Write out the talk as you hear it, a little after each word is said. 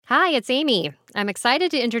Hi, it's Amy. I'm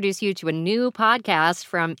excited to introduce you to a new podcast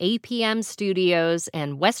from APM Studios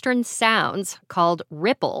and Western Sounds called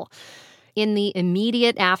Ripple. In the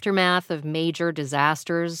immediate aftermath of major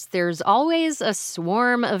disasters, there's always a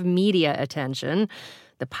swarm of media attention.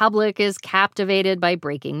 The public is captivated by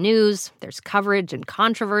breaking news, there's coverage and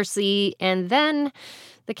controversy, and then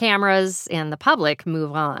the cameras and the public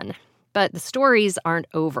move on. But the stories aren't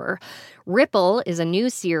over. Ripple is a new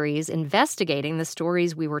series investigating the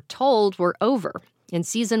stories we were told were over. In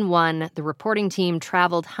Season 1, the reporting team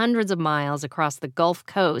traveled hundreds of miles across the Gulf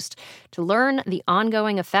Coast to learn the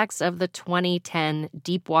ongoing effects of the 2010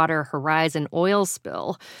 Deepwater Horizon Oil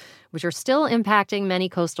Spill, which are still impacting many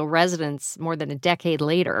coastal residents more than a decade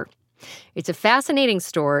later. It's a fascinating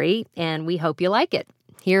story, and we hope you like it.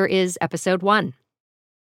 Here is Episode 1.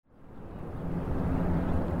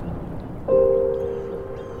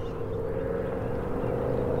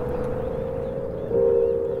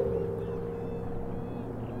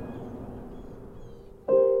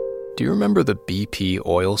 Do you remember the BP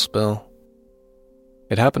oil spill?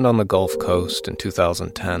 It happened on the Gulf Coast in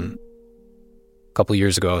 2010. A couple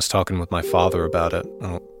years ago, I was talking with my father about it. I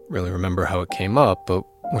don't really remember how it came up, but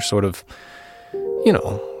we're sort of,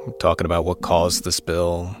 talking about what caused the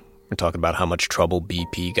spill. We're talking about how much trouble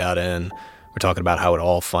BP got in. We're talking about how it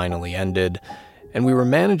all finally ended. And we were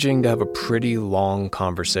managing to have a pretty long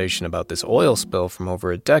conversation about this oil spill from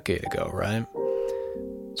over a decade ago, right?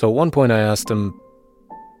 So at one point I asked him,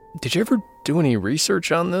 "Did you ever do any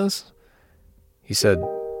research on this?" He said,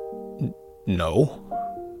 "No."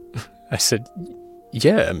 I said,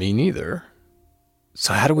 "Yeah, me neither.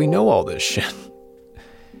 So how do we know all this shit?"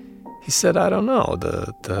 He said, "I don't know.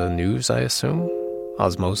 The news, I assume?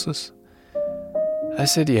 Osmosis?" I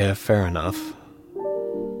said, "Yeah, fair enough."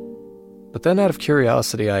 But then out of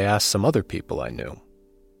curiosity, I asked some other people I knew.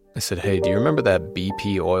 I said, "Hey, do you remember that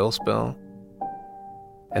BP oil spill?"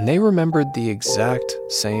 And they remembered the exact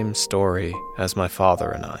same story as my father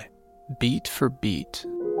and I, beat for beat.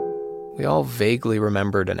 We all vaguely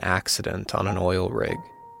remembered an accident on an oil rig,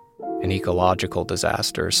 an ecological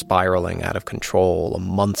disaster spiraling out of control, a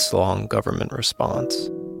months-long government response.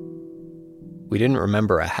 We didn't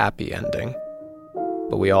remember a happy ending,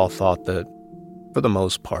 but we all thought that, for the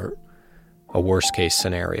most part, a worst-case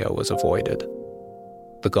scenario was avoided.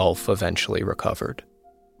 The Gulf eventually recovered.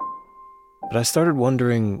 But I started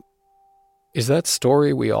wondering, is that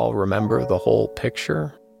story we all remember the whole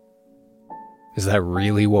picture? Is that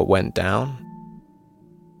really what went down?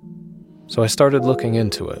 So I started looking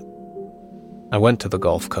into it. I went to the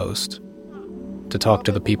Gulf Coast to talk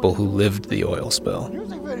to the people who lived the oil spill,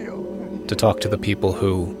 to talk to the people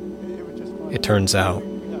who, it turns out,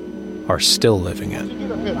 are still living it.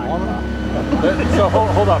 So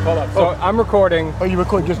hold up. So I'm recording. Oh, you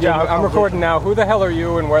record just? Yeah, I'm recording now. Who the hell are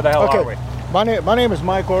you and where the hell are we? My name is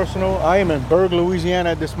Mike Arsenault. I am in Berg, Louisiana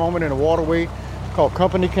at this moment in a waterway called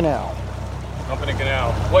Company Canal. Company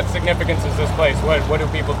Canal. What significance is this place? What do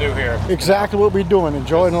people do here? Exactly what we're doing,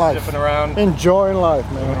 enjoying life. Zipping around? Enjoying life,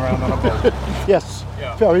 man. Zipping around on a boat. Yes.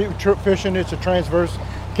 Yeah. So, fishing, it's a transverse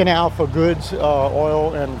canal for goods,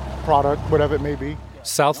 oil, and product, whatever it may be.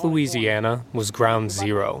 South Louisiana was ground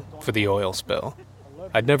zero for the oil spill.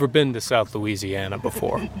 I'd never been to South Louisiana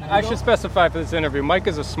before. I should specify for this interview, Mike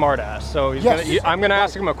is a smartass, so I'm going to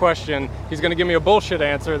ask him a question, he's going to give me a bullshit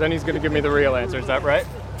answer, then he's going to give me the real answer. Is that right?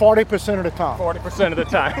 40% of the time. 40% of the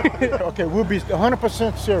time. Okay, we'll be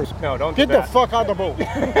 100% serious. No, don't Get do that. the fuck out of the boat.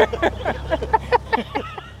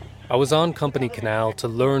 I was on Company Canal to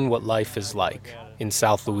learn what life is like in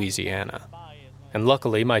South Louisiana. And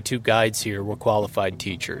luckily, my two guides here were qualified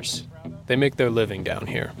teachers. They make their living down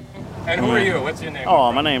here. And who are you? What's your name?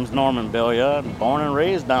 Oh, my name's Norman Billiard. Born and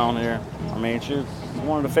raised down here. I mean, it's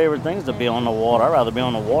one of the favorite things to be on the water. I'd rather be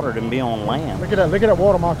on the water than be on land. Look at that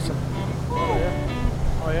water moccasin.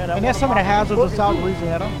 Oh, yeah. And that's some of the hazards of South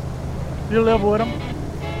Louisiana. You live with them.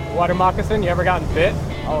 Water moccasin, you ever gotten bit?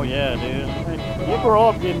 Oh, yeah, dude. You grow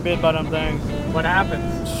up getting bit by them things. What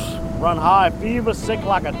happens? Run high fever, sick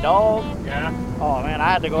like a dog. Yeah? Oh, man, I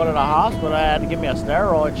had to go to the hospital. I had to give me a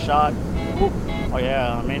steroid shot. Oh,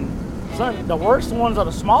 yeah, I mean, the worst ones are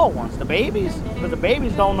the small ones, the babies, because the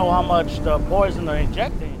babies don't know how much the poison they're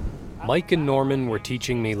injecting. Mike and Norman were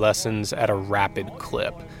teaching me lessons at a rapid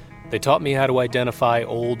clip. They taught me how to identify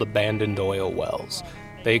old abandoned oil wells.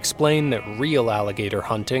 They explained that real alligator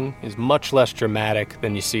hunting is much less dramatic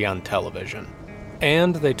than you see on television.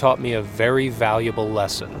 And they taught me a very valuable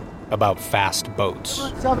lesson about fast boats.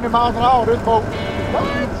 70 miles an hour, this boat.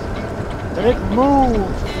 And it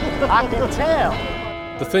moves. I can tell.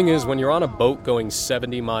 The thing is, when you're on a boat going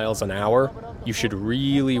 70 miles an hour, you should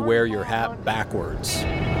really wear your hat backwards.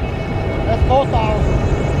 That's 4,000.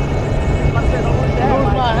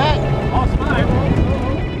 Where's my hat?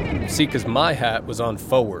 See, because my hat was on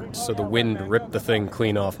forward, so the wind ripped the thing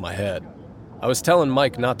clean off my head. I was telling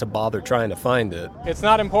Mike not to bother trying to find it. It's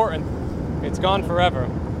not important. It's gone forever.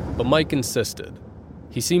 But Mike insisted.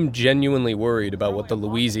 He seemed genuinely worried about what the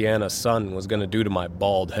Louisiana sun was going to do to my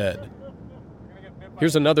bald head.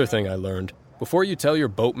 Here's another thing I learned. Before you tell your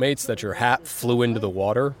boatmates that your hat flew into the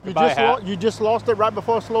water... You just lost it right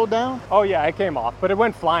before it slowed down? Oh, yeah, it came off, but it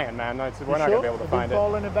went flying, man. We're not going to be able to find it.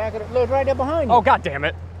 Fall in the back of it. Look, right there behind you. Oh, God damn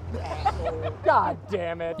it. God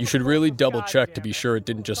damn it. You should really double check to be sure it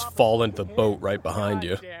didn't just fall into the boat right behind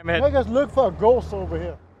you. Damn it. Make us look for a ghost over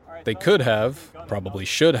here. They could have, probably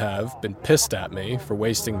should have, been pissed at me for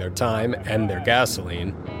wasting their time and their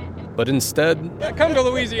gasoline. But instead... I come to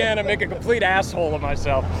Louisiana and make a complete asshole of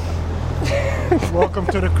myself. Welcome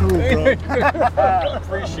to the crew, bro.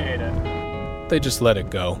 Appreciate it. They just let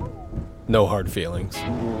it go. No hard feelings.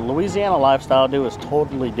 Louisiana lifestyle, dude, is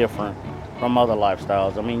totally different from other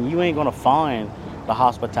lifestyles. I mean, you ain't gonna find the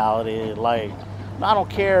hospitality. Like, I don't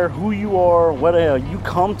care who you are, whether you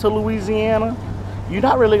come to Louisiana, you're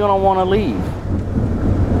not really gonna want to leave.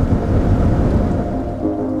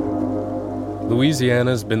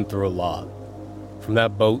 Louisiana's been through a lot. From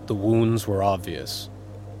that boat, the wounds were obvious.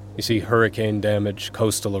 You see hurricane damage,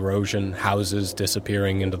 coastal erosion, houses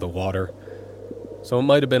disappearing into the water. So it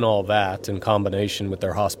might have been all that, in combination with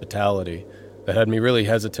their hospitality, that had me really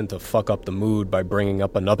hesitant to fuck up the mood by bringing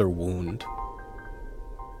up another wound.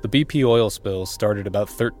 The BP oil spill started about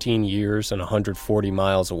 13 years and 140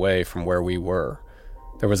 miles away from where we were.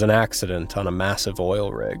 There was an accident on a massive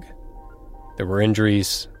oil rig. There were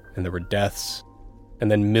injuries, and there were deaths,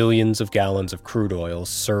 and then millions of gallons of crude oil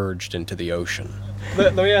surged into the ocean.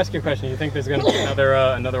 Let me ask you a question. You think there's going to be another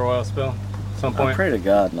oil spill at some point? I pray to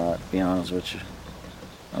God not, to be honest with you.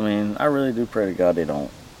 I mean, I really do pray to God they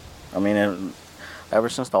don't. I mean, ever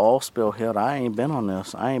since the oil spill hit, I ain't been on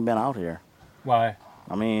this. I ain't been out here. Why?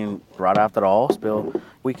 I mean, right after the oil spill,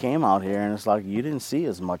 we came out here, and it's like you didn't see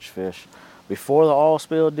as much fish. Before the oil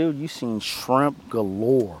spill, dude, you seen shrimp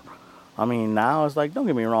galore. I mean, now it's like, don't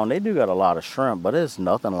get me wrong, they do got a lot of shrimp, but it's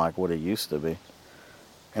nothing like what it used to be.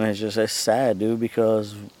 And it's sad, dude,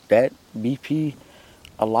 because that BP,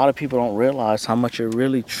 a lot of people don't realize how much it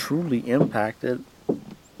really, truly impacted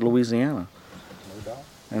Louisiana. No doubt.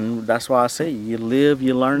 And that's why I say you live,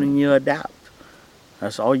 you learn, and you adapt.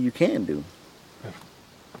 That's all you can do.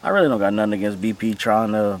 I really don't got nothing against BP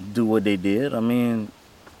trying to do what they did. I mean,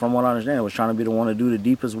 from what I understand, it was trying to be the one to do the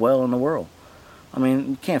deepest well in the world. I mean,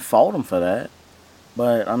 you can't fault them for that.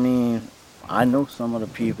 But, I mean, I know some of the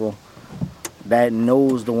people that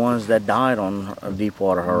knows the ones that died on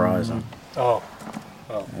Deepwater Horizon. Oh.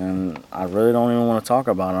 And I really don't even want to talk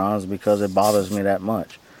about it, honestly, because it bothers me that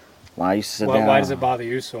much. When I used to sit down, Why does it bother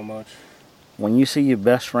you so much? When you see your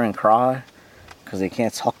best friend cry because they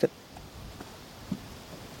can't talk to...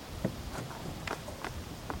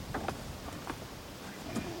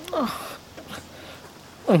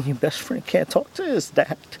 When your best friend can't talk to his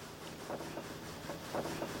dad.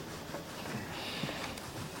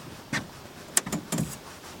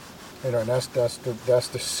 You know, that's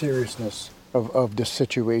the seriousness of the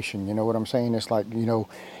situation. You know what I'm saying? It's like, you know,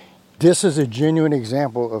 this is a genuine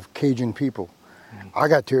example of Cajun people. I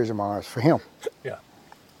got tears in my eyes for him. Yeah.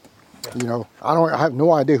 You know, I have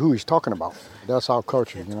no idea who he's talking about. That's our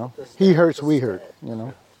culture, you know. He hurts, we hurt, you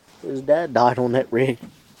know. His dad died on that rig.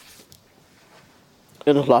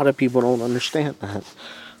 And a lot of people don't understand that.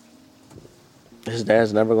 His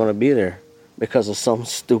dad's never going to be there because of some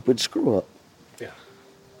stupid screw up. Yeah.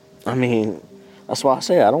 I mean, that's why I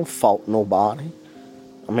say I don't fault nobody.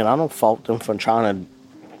 I mean, I don't fault them for trying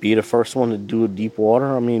to be the first one to do deep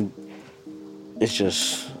water. I mean, it's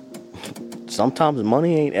just, sometimes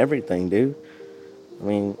money ain't everything, dude. I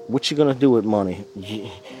mean, what you going to do with money?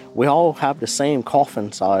 We all have the same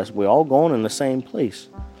coffin size. We're all going in the same place.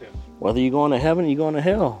 Whether you're going to heaven or you're going to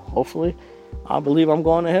hell. Hopefully, I believe I'm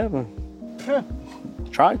going to heaven.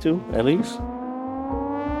 Try to, at least.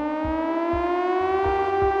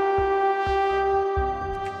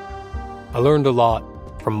 I learned a lot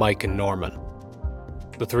from Mike and Norman.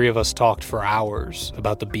 The three of us talked for hours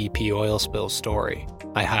about the BP oil spill story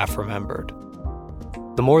I half remembered.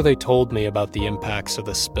 The more they told me about the impacts of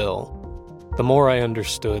the spill, the more I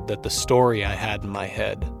understood that the story I had in my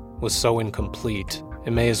head was so incomplete it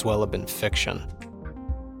may as well have been fiction.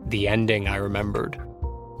 The ending I remembered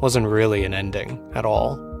wasn't really an ending at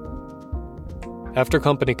all. After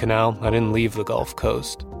Company Canal, I didn't leave the Gulf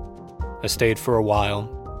Coast. I stayed for a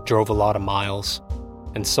while, drove a lot of miles,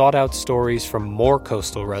 and sought out stories from more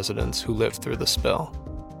coastal residents who lived through the spill.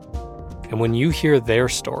 And when you hear their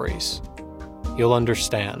stories, you'll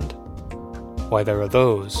understand why there are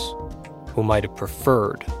those who might have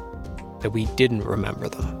preferred that we didn't remember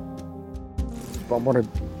them. I want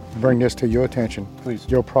to bring this to your attention. Please.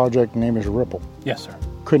 Your project name is Ripple. Yes, sir.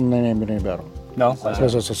 Couldn't name it any better. No?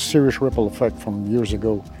 Because it's a serious ripple effect from years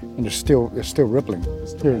ago, and it's still rippling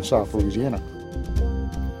here in South Louisiana.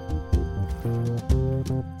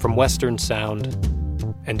 From Western Sound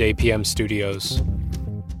and APM Studios,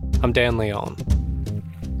 I'm Dan Leon.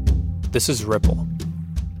 This is Ripple.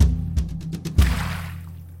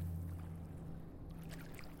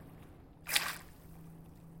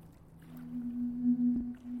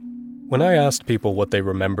 When I asked people what they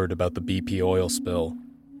remembered about the BP oil spill,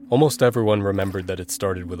 almost everyone remembered that it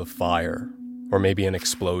started with a fire, or maybe an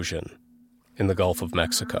explosion, in the Gulf of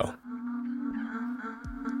Mexico.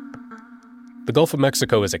 The Gulf of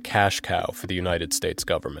Mexico is a cash cow for the United States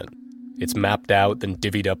government. It's mapped out, then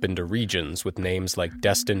divvied up into regions with names like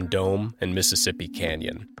Destin Dome and Mississippi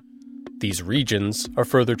Canyon. These regions are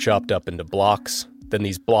further chopped up into blocks, then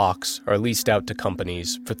these blocks are leased out to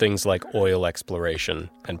companies for things like oil exploration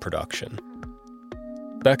and production.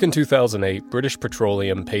 Back in 2008, British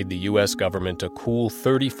Petroleum paid the U.S. government a cool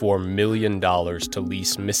 $34 million to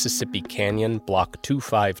lease Mississippi Canyon Block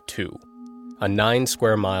 252, a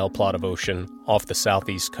 9-square-mile plot of ocean off the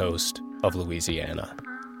southeast coast of Louisiana.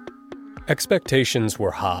 Expectations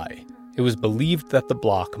were high. It was believed that the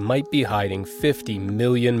block might be hiding 50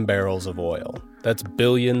 million barrels of oil. That's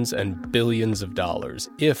billions and billions of dollars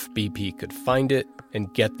if BP could find it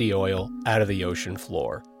and get the oil out of the ocean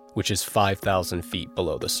floor, which is 5,000 feet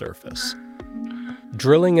below the surface.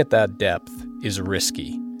 Drilling at that depth is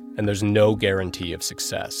risky, and there's no guarantee of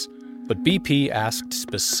success. But BP asked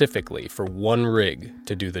specifically for one rig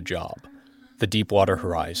to do the job, the Deepwater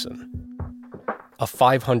Horizon. A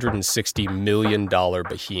 $560 million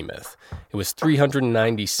behemoth. It was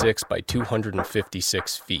 396 by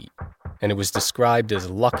 256 feet, and it was described as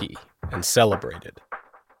lucky and celebrated.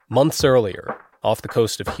 Months earlier, off the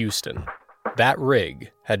coast of Houston, that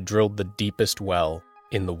rig had drilled the deepest well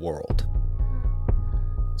in the world.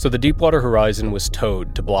 So the Deepwater Horizon was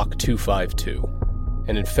towed to Block 252,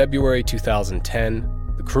 and in February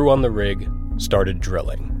 2010, the crew on the rig started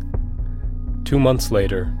drilling. 2 months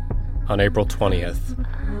later, on April 20th,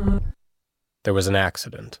 there was an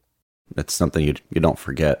accident. It's something you don't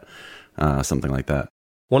forget, something like that.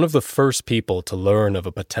 One of the first people to learn of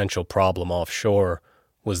a potential problem offshore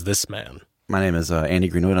was this man. My name is Andy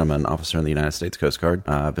Greenwood. I'm an officer in the United States Coast Guard.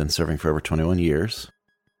 I've been serving for over 21 years.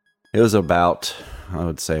 It was about, I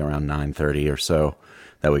would say, around 9:30 or so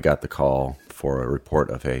that we got the call for a report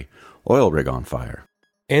of a oil rig on fire.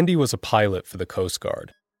 Andy was a pilot for the Coast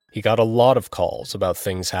Guard. He got a lot of calls about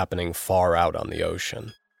things happening far out on the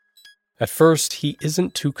ocean. At first, he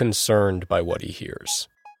isn't too concerned by what he hears.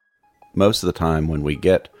 Most of the time when we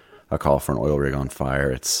get a call for an oil rig on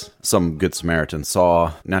fire, it's some good Samaritan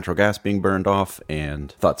saw natural gas being burned off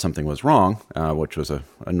and thought something was wrong, which was a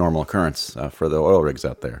normal occurrence for the oil rigs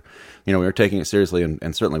out there. You know, we were taking it seriously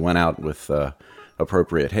and certainly went out with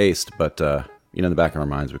appropriate haste, but in the back of our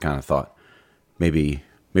minds, we kind of thought maybe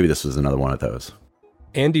this was another one of those.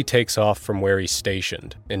 Andy takes off from where he's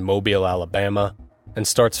stationed in Mobile, Alabama, and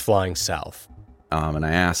starts flying south. And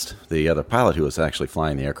I asked the other pilot who was actually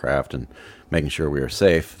flying the aircraft and making sure we were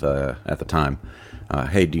safe at the time,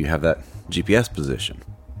 hey, do you have that GPS position?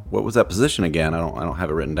 What was that position again? I don't have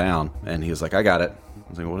it written down. And he was like, I got it. I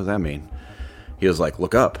was like, what does that mean? He was like,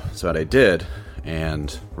 look up. So I did.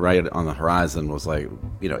 And right on the horizon was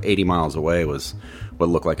 80 miles away was what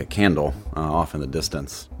looked like a candle off in the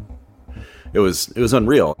distance. It was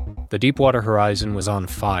unreal. The Deepwater Horizon was on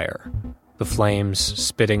fire, the flames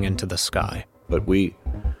spitting into the sky. But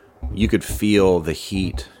you could feel the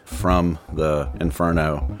heat from the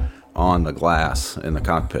inferno on the glass in the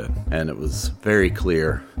cockpit, and it was very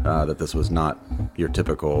clear that this was not your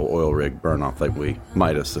typical oil rig burn-off like we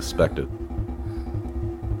might have suspected.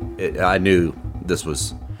 I knew this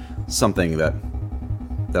was something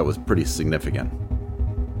that was pretty significant.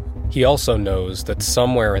 He also knows that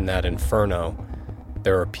somewhere in that inferno,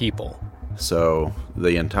 there are people. So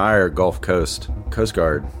the entire Gulf Coast Coast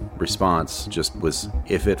Guard response just was,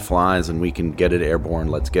 if it flies and we can get it airborne,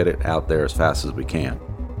 let's get it out there as fast as we can.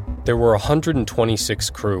 There were 126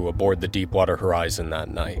 crew aboard the Deepwater Horizon that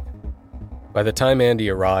night. By the time Andy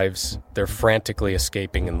arrives, they're frantically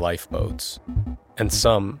escaping in lifeboats, and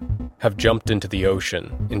some have jumped into the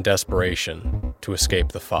ocean in desperation to escape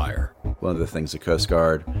the fire. One of the things the Coast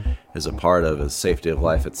Guard is a part of is safety of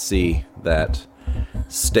life at sea, that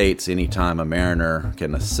states anytime a mariner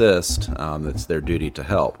can assist, it's their duty to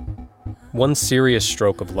help. One serious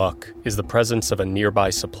stroke of luck is the presence of a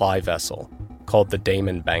nearby supply vessel called the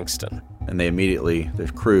Damon Bankston. And they immediately, the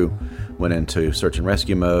crew, went into search and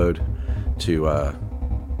rescue mode to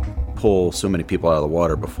pull so many people out of the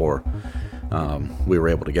water before we were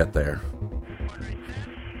able to get there.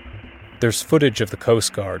 There's footage of the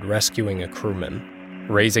Coast Guard rescuing a crewman,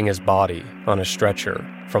 raising his body on a stretcher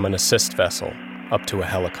from an assist vessel up to a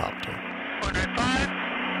helicopter.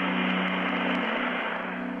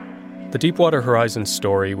 The Deepwater Horizon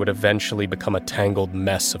story would eventually become a tangled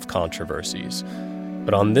mess of controversies.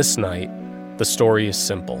 But on this night, the story is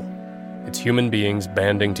simple. It's human beings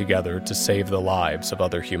banding together to save the lives of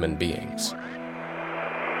other human beings.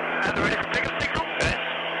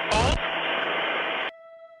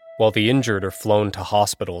 While the injured are flown to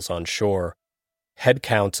hospitals on shore, head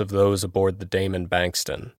counts of those aboard the Damon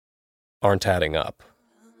Bankston aren't adding up.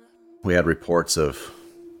 We had reports of,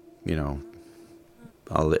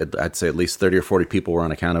 I'd say at least 30 or 40 people were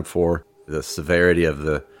unaccounted for. The severity of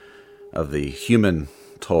the human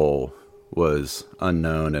toll was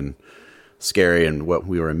unknown and scary, and what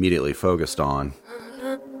we were immediately focused on.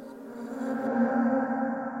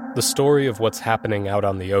 The story of what's happening out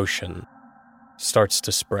on the ocean starts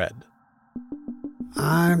to spread.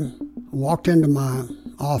 I walked into my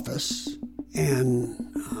office, and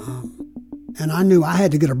I knew I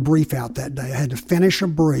had to get a brief out that day. I had to finish a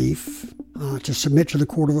brief to submit to the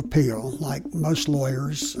Court of Appeal. Like most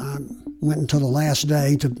lawyers, I went until the last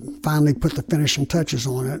day to finally put the finishing touches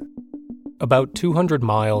on it. About 200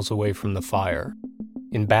 miles away from the fire,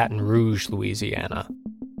 in Baton Rouge, Louisiana,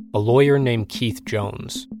 a lawyer named Keith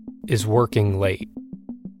Jones is working late.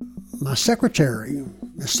 My secretary,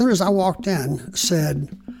 as soon as I walked in,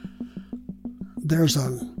 said, "There's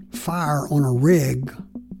a fire on a rig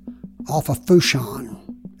off of Fouchon."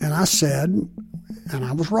 And I said, and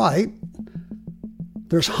I was right,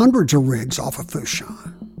 there's hundreds of rigs off of Fouchon.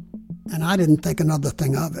 And I didn't think another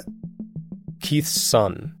thing of it. Keith's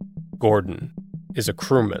son, Gordon, is a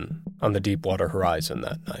crewman on the Deepwater Horizon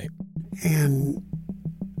that night. And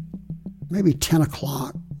maybe 10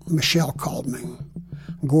 o'clock, Michelle called me,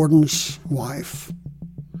 Gordon's wife.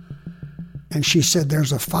 And she said,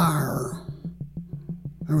 there's a fire.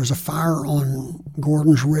 There was a fire on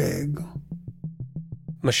Gordon's rig.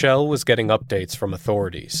 Michelle was getting updates from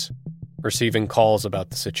authorities, receiving calls about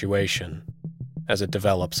the situation as it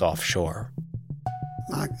develops offshore.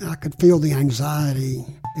 I could feel the anxiety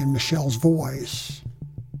in Michelle's voice.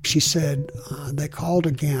 She said, they called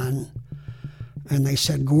again, and they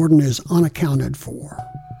said Gordon is unaccounted for.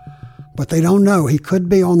 But they don't know. He could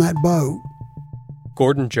be on that boat.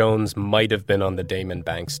 Gordon Jones might have been on the Damon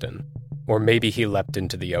Bankston, or maybe he leapt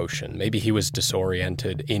into the ocean. Maybe he was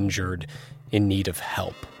disoriented, injured, in need of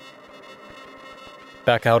help.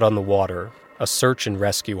 Back out on the water, a search and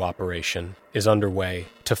rescue operation is underway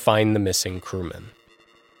to find the missing crewman.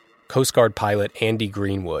 Coast Guard pilot Andy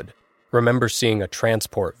Greenwood remembers seeing a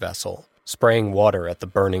transport vessel spraying water at the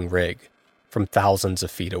burning rig from thousands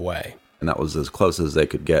of feet away. And that was as close as they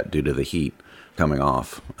could get due to the heat coming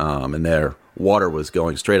off. And their water was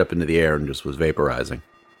going straight up into the air and just was vaporizing.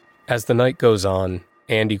 As the night goes on,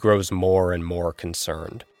 Andy grows more and more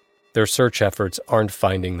concerned. Their search efforts aren't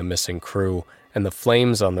finding the missing crew, and the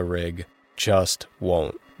flames on the rig just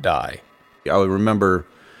won't die. I remember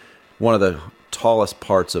one of the tallest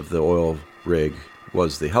parts of the oil rig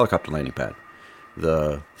was the helicopter landing pad.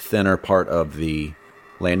 The thinner part of the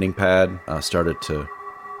landing pad started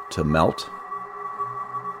to melt.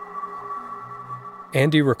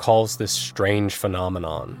 Andy recalls this strange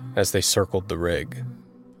phenomenon as they circled the rig.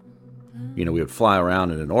 We would fly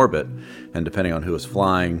around in an orbit, and depending on who was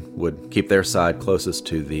flying, would keep their side closest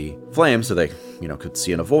to the flames so they, could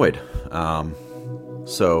see and avoid.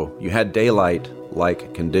 So you had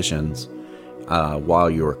daylight-like conditions while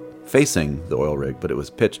you were facing the oil rig, but it was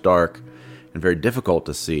pitch dark and very difficult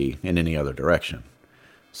to see in any other direction.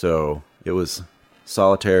 So it was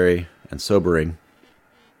solitary and sobering,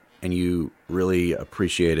 and you really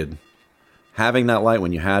appreciated having that light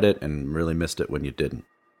when you had it and really missed it when you didn't.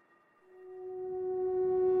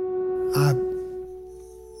 I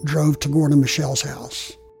drove to Gordon and Michelle's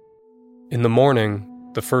house. In the morning,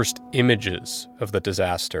 the first images of the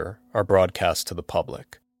disaster are broadcast to the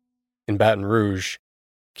public. In Baton Rouge,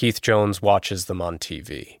 Keith Jones watches them on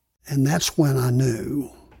TV. And that's when I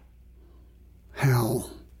knew how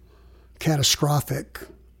catastrophic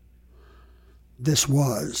this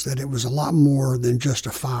was, that it was a lot more than just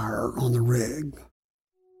a fire on the rig.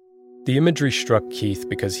 The imagery struck Keith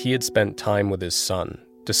because he had spent time with his son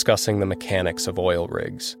discussing the mechanics of oil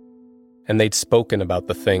rigs, and they'd spoken about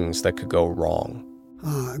the things that could go wrong.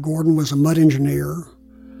 Gordon was a mud engineer,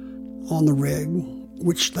 on the rig,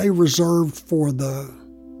 which they reserved for the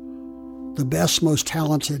best, most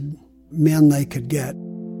talented men they could get.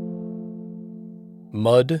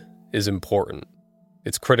 Mud is important.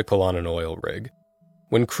 It's critical on an oil rig.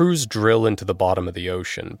 When crews drill into the bottom of the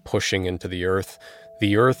ocean, pushing into the earth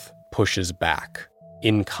pushes back,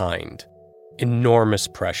 in kind. Enormous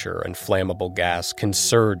pressure and flammable gas can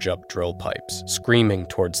surge up drill pipes, screaming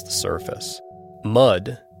towards the surface.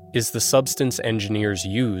 Mud is the substance engineers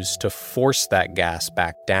use to force that gas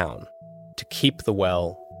back down, to keep the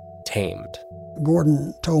well tamed.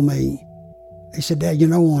 Gordon told me, he said, Dad,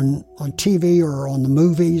 on TV or on the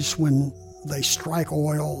movies when they strike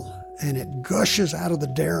oil and it gushes out of the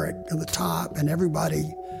derrick at the top and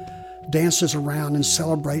everybody dances around and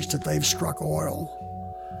celebrates that they've struck oil.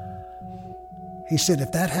 He said,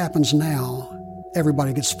 if that happens now,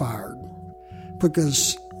 everybody gets fired.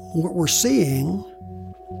 Because what we're seeing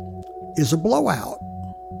is a blowout.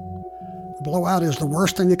 Blowout is the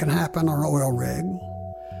worst thing that can happen on an oil rig.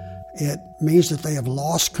 It means that they have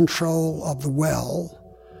lost control of the well,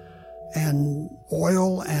 and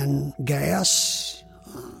oil and gas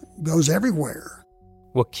goes everywhere.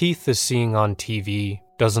 What Keith is seeing on TV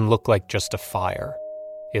doesn't look like just a fire.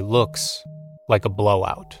 It looks like a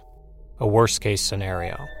blowout, a worst-case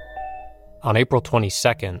scenario. On April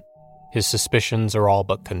 22nd, his suspicions are all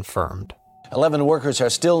but confirmed. 11 workers are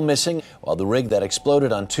still missing, while the rig that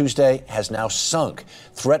exploded on Tuesday has now sunk,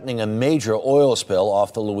 threatening a major oil spill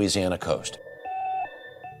off the Louisiana coast.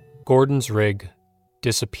 Gordon's rig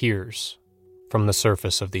disappears from the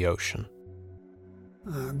surface of the ocean.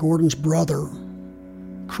 Gordon's brother,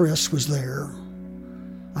 Chris, was there.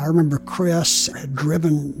 I remember Chris had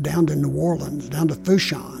driven down to New Orleans, down to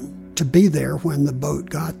Fouchon, to be there when the boat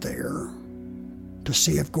got there, to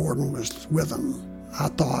see if Gordon was with him. I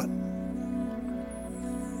thought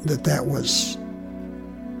that was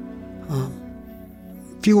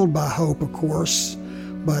fueled by hope, of course,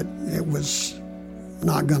 but it was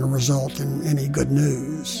not going to result in any good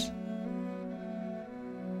news.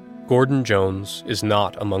 Gordon Jones is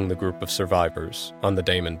not among the group of survivors on the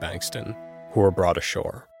Damon Bankston who were brought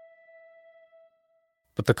ashore.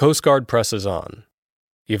 But the Coast Guard presses on,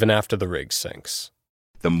 even after the rig sinks.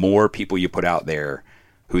 The more people you put out there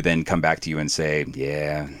who then come back to you and say, I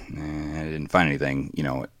didn't find anything,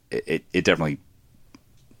 it definitely,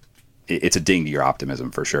 it's a ding to your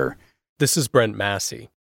optimism for sure. This is Brent Massey,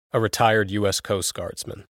 a retired U.S. Coast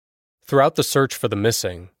Guardsman. Throughout the search for the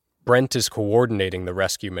missing, Brent is coordinating the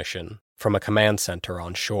rescue mission from a command center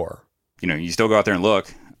on shore. You still go out there and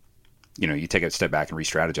look, you take a step back and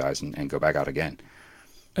re-strategize and go back out again.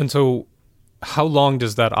 And so how long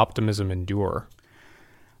does that optimism endure?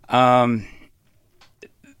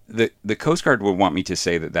 The Coast Guard would want me to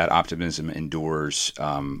say that optimism endures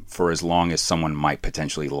for as long as someone might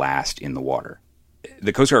potentially last in the water.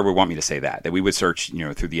 The Coast Guard would want me to say that we would search,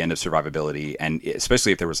 through the end of survivability, and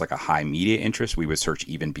especially if there was like a high media interest, we would search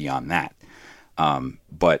even beyond that.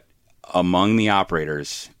 But among the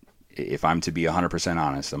operators, if I'm to be 100%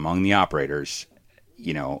 honest, among the operators,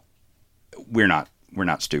 we're not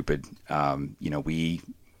stupid.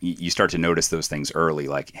 You start to notice those things early,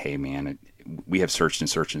 like, hey man, we have searched and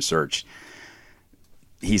searched and searched.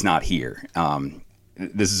 He's not here.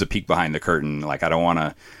 This is a peek behind the curtain. Like, I don't want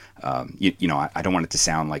to, I don't want it to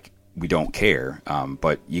sound like we don't care.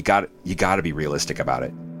 But you got to be realistic about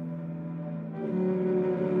it.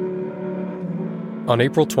 On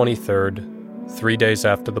April 23rd, 3 days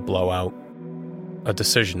after the blowout, a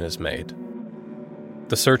decision is made.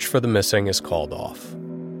 The search for the missing is called off.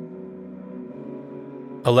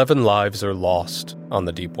 11 lives are lost on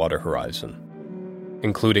the Deepwater Horizon,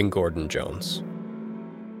 including Gordon Jones.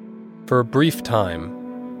 For a brief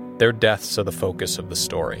time, their deaths are the focus of the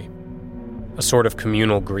story. A sort of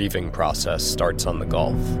communal grieving process starts on the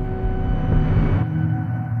Gulf.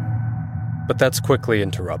 But that's quickly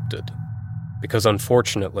interrupted, because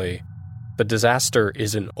unfortunately, the disaster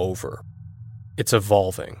isn't over. It's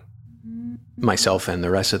evolving. Myself and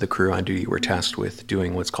the rest of the crew on duty were tasked with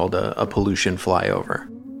doing what's called a pollution flyover.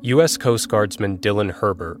 U.S. Coast Guardsman Dylan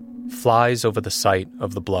Herbert flies over the site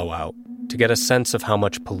of the blowout to get a sense of how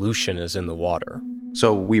much pollution is in the water.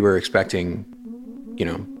 So we were expecting,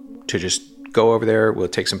 to just go over there, we'll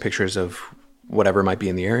take some pictures of whatever might be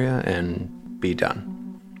in the area and be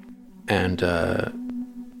done. And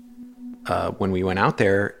when we went out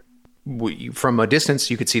there, from a distance,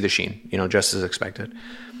 you could see the sheen, just as expected.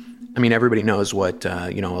 I mean, everybody knows what, a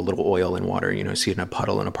little oil in water, see it in a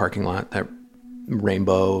puddle in a parking lot, that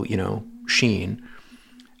rainbow, sheen.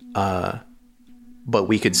 But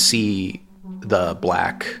we could see the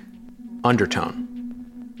black undertone.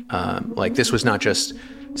 Like, this was not just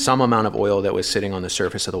some amount of oil that was sitting on the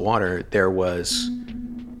surface of the water, there was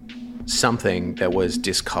something that was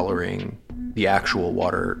discoloring the actual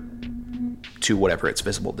water to whatever its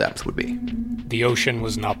visible depth would be. The ocean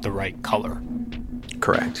was not the right color.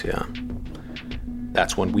 Correct, yeah.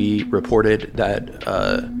 That's when we reported that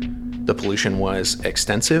the pollution was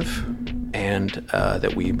extensive and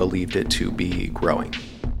that we believed it to be growing.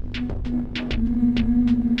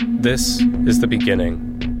 This is the beginning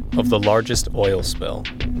of the largest oil spill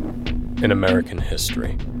in American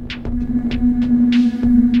history.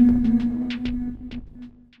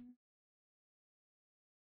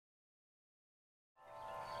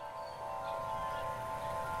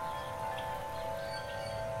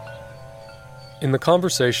 In the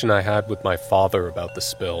conversation I had with my father about the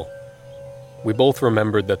spill, we both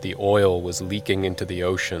remembered that the oil was leaking into the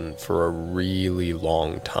ocean for a really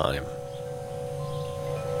long time.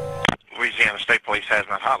 Louisiana State Police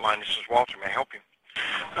Hazmat Hotline. This is Walter. May I help you?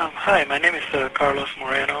 Hi, my name is Carlos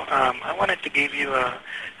Moreno. I wanted to give you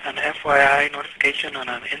an FYI notification on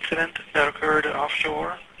an incident that occurred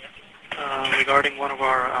offshore regarding one of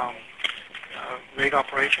our rig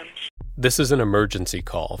operations. This is an emergency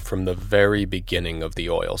call from the very beginning of the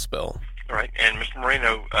oil spill. All right. And Mr.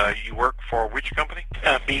 Moreno, you work for which company?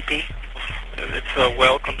 BP. It's a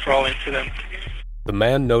well control incident. The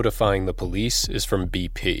man notifying the police is from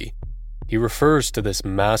BP. He refers to this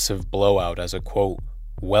massive blowout as a, quote,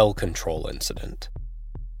 well control incident.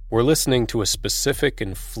 We're listening to a specific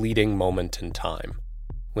and fleeting moment in time,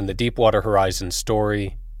 when the Deepwater Horizon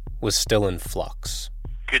story was still in flux.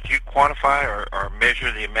 Could you quantify or measure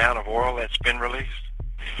the amount of oil that's been released?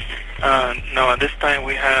 No, at this time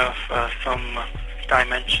we have some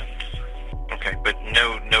dimensions. Okay, but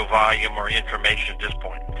no volume or information at this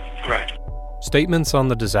point. Right. Statements on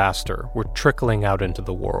the disaster were trickling out into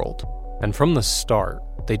the world, and from the start,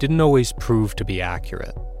 they didn't always prove to be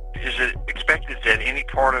accurate. Is it expected that any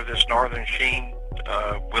part of this northern sheen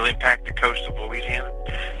will impact the coast of Louisiana?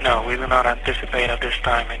 No, we do not anticipate at this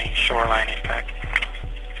time any shoreline impact.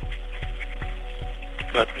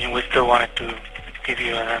 But we still wanted to give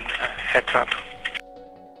you a heads up.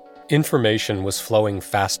 Information was flowing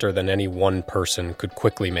faster than any one person could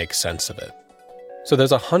quickly make sense of it. So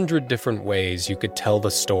there's 100 different ways you could tell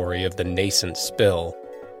the story of the nascent spill,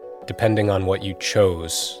 depending on what you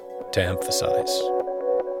chose to emphasize.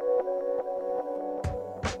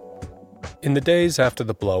 In the days after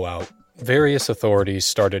the blowout, various authorities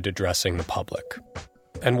started addressing the public.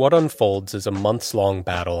 And what unfolds is a months-long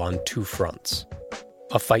battle on two fronts.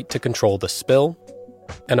 A fight to control the spill,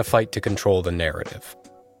 and a fight to control the narrative.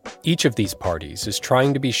 Each of these parties is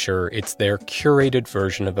trying to be sure it's their curated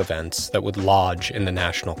version of events that would lodge in the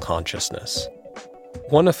national consciousness.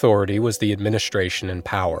 One authority was the administration in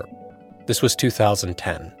power. This was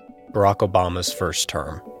 2010, Barack Obama's first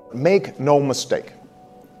term. Make no mistake,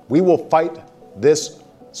 we will fight this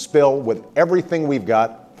spill with everything we've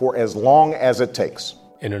got for as long as it takes.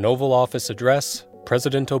 In an Oval Office address,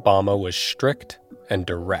 President Obama was strict and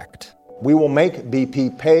direct. We will make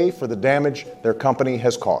BP pay for the damage their company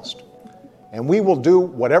has caused. And we will do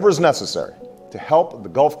whatever is necessary to help the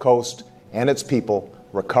Gulf Coast and its people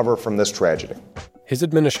recover from this tragedy. His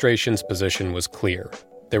administration's position was clear.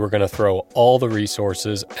 They were going to throw all the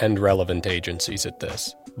resources and relevant agencies at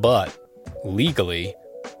this. But legally,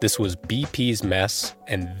 this was BP's mess,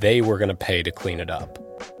 and they were going to pay to clean it up.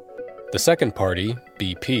 The second party,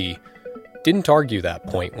 BP, didn't argue that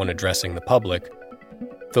point when addressing the public,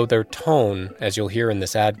 though their tone, as you'll hear in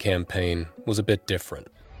this ad campaign, was a bit different.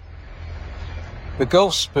 The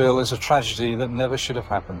Gulf spill is a tragedy that never should have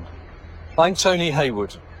happened. I'm Tony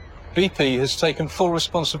Hayward. BP has taken full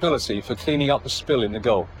responsibility for cleaning up the spill in the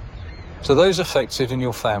Gulf. To those affected and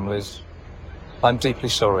your families, I'm deeply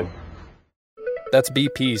sorry. That's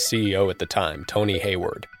BP's CEO at the time, Tony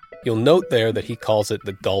Hayward. You'll note there that he calls it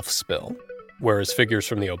the Gulf spill, whereas figures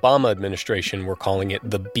from the Obama administration were calling it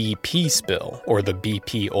the BP spill, or the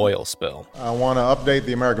BP oil spill. I want to update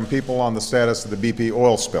the American people on the status of the BP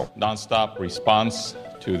oil spill. Non-stop response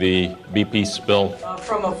to the BP spill.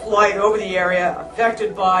 From a flight over the area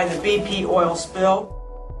affected by the BP oil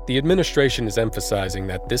spill. The administration is emphasizing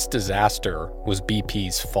that this disaster was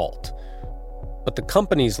BP's fault. But the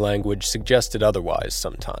company's language suggested otherwise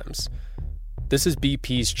sometimes. This is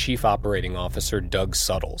BP's Chief Operating Officer, Doug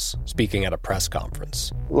Suttles, speaking at a press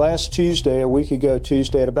conference. Last Tuesday, a week ago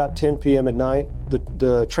Tuesday, at about 10 p.m. at night,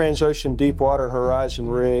 the Transocean Deepwater Horizon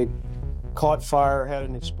rig caught fire, had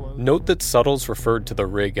an explosion. Note that Suttles referred to the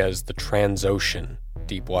rig as the Transocean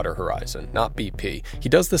Deepwater Horizon, not BP. He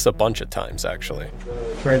does this a bunch of times, actually.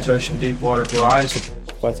 Transocean Deepwater Horizon.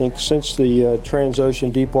 I think since the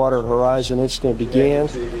Transocean Deepwater Horizon incident began,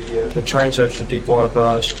 the Transocean Deepwater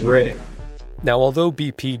Horizon rig. Now, although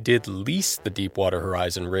BP did lease the Deepwater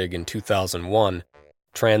Horizon rig in 2001,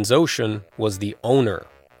 Transocean was the owner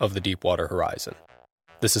of the Deepwater Horizon.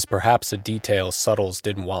 This is perhaps a detail Suttles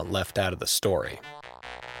didn't want left out of the story.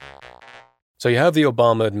 So you have the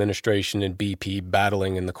Obama administration and BP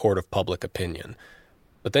battling in the court of public opinion.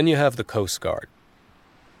 But then you have the Coast Guard.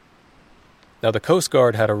 Now, the Coast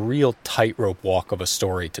Guard had a real tightrope walk of a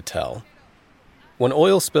story to tell. When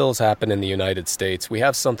oil spills happen in the United States, we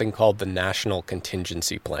have something called the National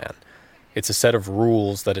Contingency Plan. It's a set of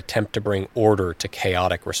rules that attempt to bring order to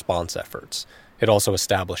chaotic response efforts. It also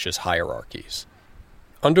establishes hierarchies.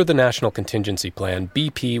 Under the National Contingency Plan,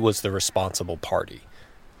 BP was the responsible party.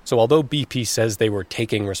 So although BP says they were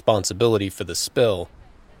taking responsibility for the spill,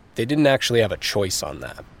 they didn't actually have a choice on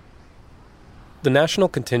that. The National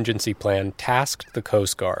Contingency Plan tasked the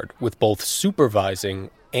Coast Guard with both supervising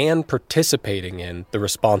and participating in the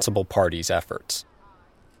responsible party's efforts.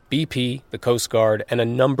 BP, the Coast Guard, and a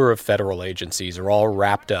number of federal agencies are all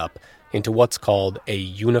wrapped up into what's called a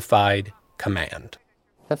unified command.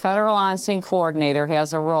 The Federal On-Scene Coordinator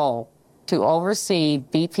has a role to oversee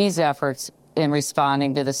BP's efforts in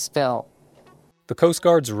responding to the spill. The Coast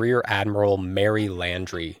Guard's Rear Admiral Mary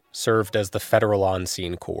Landry served as the Federal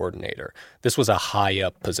On-Scene Coordinator. This was a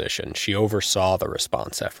high-up position. She oversaw the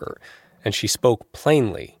response effort, and she spoke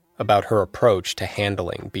plainly about her approach to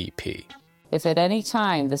handling BP. If at any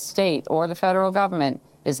time the state or the federal government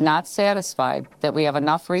is not satisfied that we have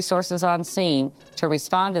enough resources on scene to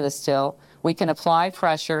respond to the spill, we can apply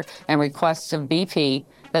pressure and request of BP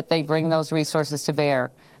that they bring those resources to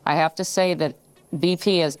bear. I have to say that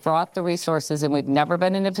BP has brought the resources, and we've never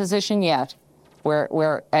been in a position yet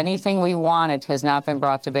where anything we wanted has not been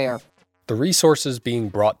brought to bear. The resources being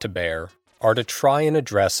brought to bear are to try and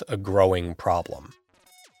address a growing problem.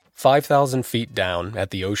 5,000 feet down at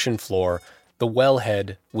the ocean floor, the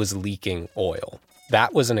wellhead was leaking oil.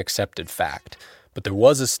 That was an accepted fact, but there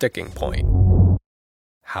was a sticking point.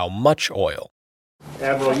 How much oil?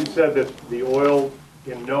 Admiral, you said that the oil,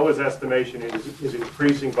 in NOAA's estimation, is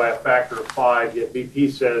increasing by a factor of 5, yet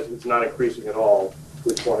BP says it's not increasing at all.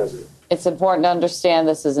 Which one is it? It's important to understand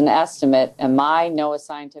this is an estimate, and my NOAA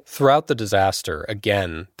scientific... Throughout the disaster,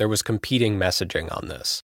 again, there was competing messaging on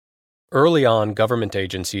this. Early on, government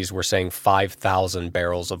agencies were saying 5,000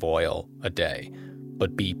 barrels of oil a day,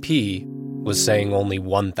 but BP was saying only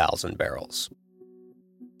 1,000 barrels.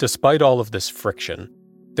 Despite all of this friction,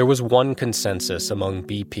 there was one consensus among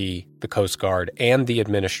BP, the Coast Guard, and the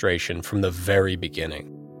administration from the very beginning.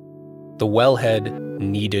 The wellhead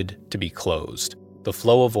needed to be closed. The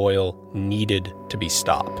flow of oil needed to be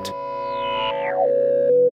stopped.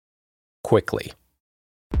 Quickly.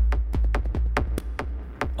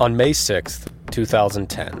 On May 6th,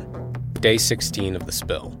 2010, day 16 of the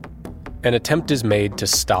spill, an attempt is made to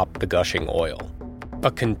stop the gushing oil.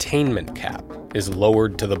 A containment cap is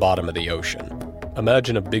lowered to the bottom of the ocean.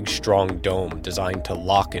 Imagine a big, strong dome designed to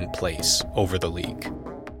lock in place over the leak.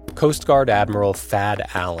 Coast Guard Admiral Thad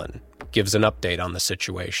Allen gives an update on the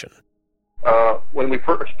situation. When we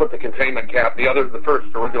first put the containment cap, the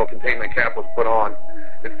first original containment cap was put on,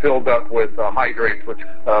 it filled up with hydrates, which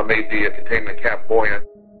made the containment cap buoyant.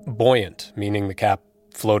 Buoyant, meaning the cap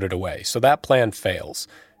floated away. So that plan fails,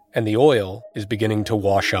 and the oil is beginning to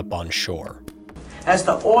wash up on shore. As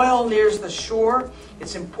the oil nears the shore,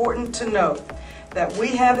 it's important to note that we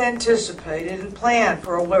have anticipated and planned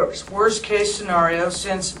for a worst-case scenario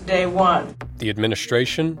since day one. The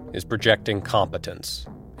administration is projecting competence,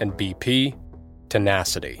 and BP,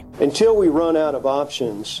 tenacity. Until we run out of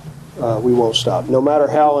options, we won't stop. No matter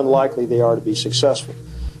how unlikely they are to be successful,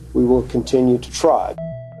 we will continue to try.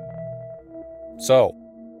 So,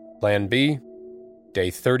 Plan B,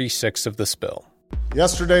 day 36 of the spill.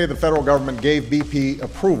 Yesterday, the federal government gave BP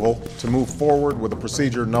approval to move forward with a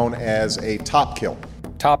procedure known as a top kill.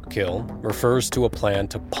 Top kill refers to a plan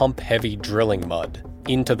to pump heavy drilling mud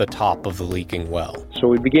into the top of the leaking well. So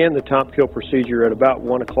we began the top kill procedure at about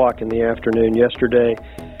 1 o'clock in the afternoon yesterday.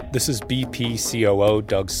 This is BP COO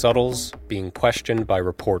Doug Suttles being questioned by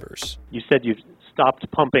reporters. You said you've stopped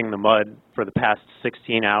pumping the mud for the past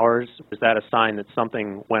 16 hours. Is that a sign that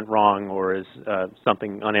something went wrong, or is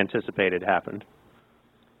something unanticipated happened?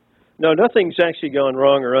 No, nothing's actually gone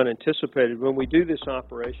wrong or unanticipated. When we do this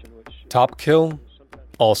operation, Top kill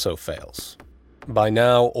also fails. By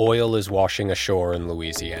now, oil is washing ashore in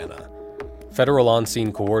Louisiana. Federal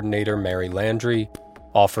On-Scene Coordinator Mary Landry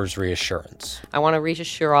offers reassurance. I want to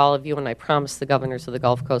reassure all of you, and I promised the governors of the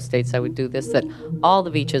Gulf Coast states I would do this, that all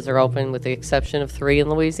the beaches are open with the exception of 3 in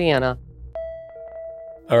Louisiana.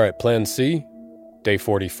 All right, Plan C, day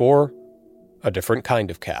 44, a different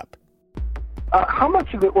kind of cap. How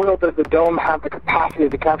much of the oil does the dome have the capacity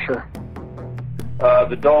to capture?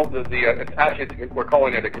 The dome, actually, we're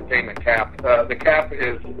calling it a containment cap. The cap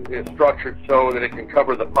is structured so that it can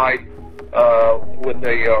cover the pipe with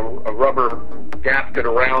a rubber gasket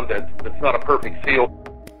around it. It's not a perfect seal.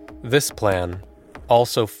 This plan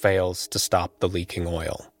also fails to stop the leaking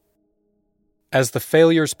oil. As the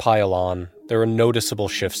failures pile on, there are noticeable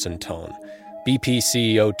shifts in tone. BP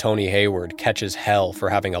CEO Tony Hayward catches hell for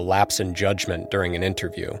having a lapse in judgment during an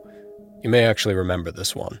interview. You may actually remember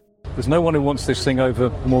this one. There's no one who wants this thing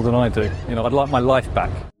over more than I do. I'd like my life back.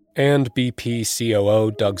 And BP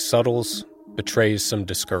COO Doug Suttles betrays some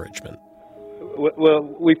discouragement.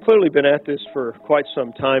 Well, we've clearly been at this for quite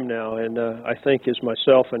some time now, and I think as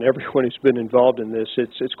myself and everyone who's been involved in this,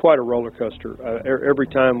 it's quite a roller coaster. Every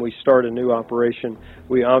time we start a new operation,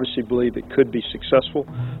 we obviously believe it could be successful,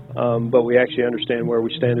 but we actually understand where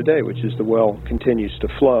we stand today, which is the well continues to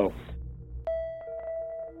flow.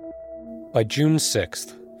 By June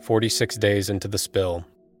 6th, 46 days into the spill,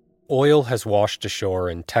 oil has washed ashore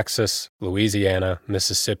in Texas, Louisiana,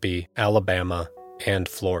 Mississippi, Alabama, and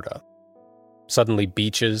Florida. Suddenly,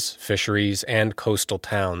 beaches, fisheries, and coastal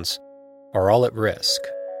towns are all at risk.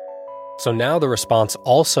 So now the response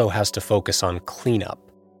also has to focus on cleanup.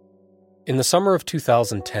 In the summer of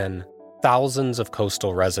 2010, thousands of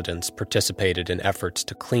coastal residents participated in efforts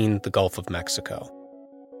to clean the Gulf of Mexico.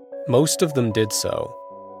 Most of them did so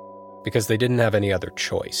because they didn't have any other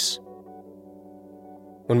choice.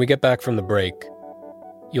 When we get back from the break,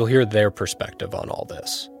 you'll hear their perspective on all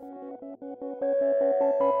this.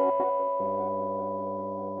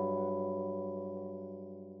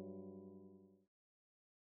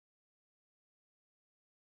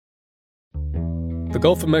 The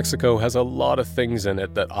Gulf of Mexico has a lot of things in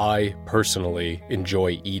it that I personally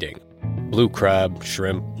enjoy eating. Blue crab,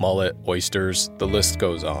 shrimp, mullet, oysters, the list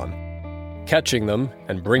goes on. Catching them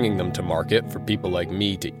and bringing them to market for people like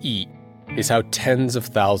me to eat is how tens of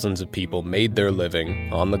thousands of people made their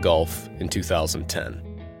living on the Gulf in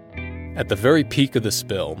 2010. At the very peak of the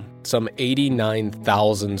spill, some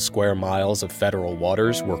 89,000 square miles of federal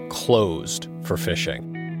waters were closed for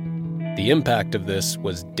fishing. The impact of this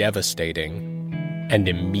was devastating and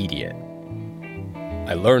immediate.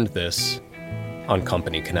 I learned this on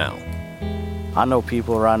Company Canal. I know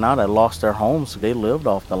people right now that lost their homes. They lived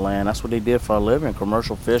off the land. That's what they did for a living,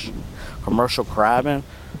 commercial fishing, commercial crabbing.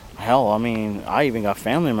 Hell, I even got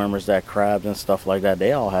family members that crabbed and stuff like that.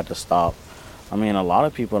 They all had to stop. A lot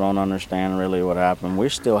of people don't understand really what happened. We're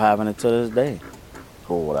still having it to this day.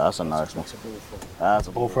 Cool, well, that's a nice one. That's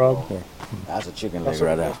a bullfrog? Yeah. That's a chicken leg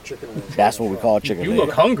right there. That's what we call chicken leg. You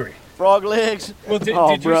look hungry. Frog legs? Well,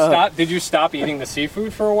 did you stop eating the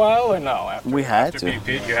seafoood for a while or no? We had to.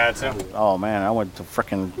 BP, you had to? Oh, man, I went to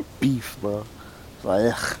freaking beef, bro. It's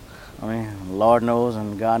like, ugh. Lord knows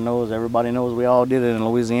and God knows, everybody knows we all did it in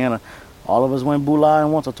Louisiana. All of us went boulai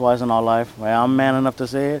once or twice in our life. Well, I'm man enough to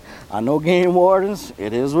say it. I know game wardens.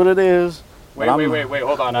 It is what it is. Wait,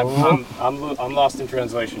 hold on. I'm lost in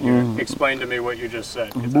translation here. Explain to me what you just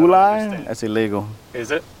said. Boulai? That's illegal. Is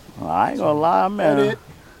it? I ain't gonna lie, man.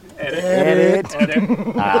 Edit.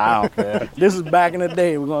 I don't care. This is back in the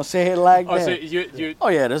day. We're gonna say it like that. So this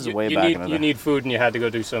is way back in the day. You need food and you had to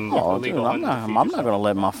go do some illegal hunting. I'm not gonna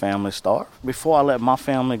let my family starve. Before I let my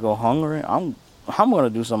family go hungry, I'm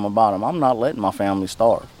gonna do something about them. I'm not letting my family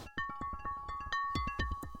starve.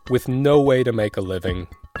 With no way to make a living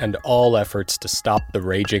and all efforts to stop the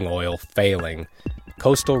raging oil failing,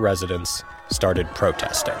 coastal residents started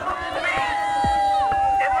protesting.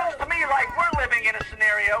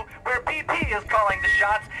 BP is calling the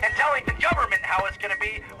shots and telling the government how it's going to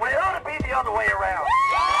be when it ought to be the other way around.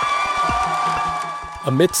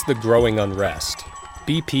 Amidst the growing unrest,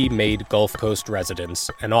 BP made Gulf Coast residents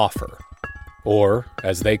an offer, or,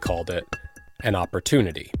 as they called it, an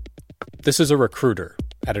opportunity. This is a recruiter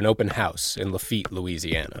at an open house in Lafitte,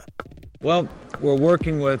 Louisiana. Well, we're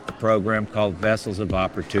working with a program called Vessels of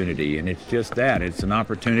Opportunity, and it's just that. It's an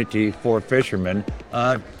opportunity for fishermen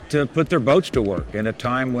to put their boats to work in a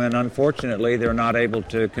time when, unfortunately, they're not able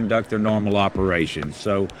to conduct their normal operations.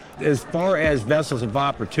 So as far as Vessels of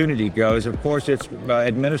Opportunity goes, of course, it's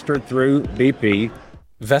administered through BP.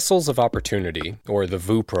 Vessels of Opportunity, or the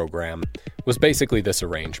VOO program, was basically this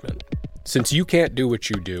arrangement. Since you can't do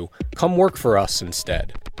what you do, come work for us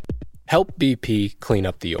instead. Help BP clean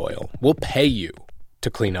up the oil. We'll pay you to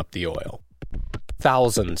clean up the oil.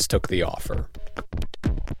 Thousands took the offer.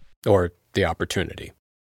 or the opportunity.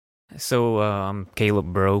 So I'm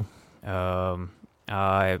Caleb Bro.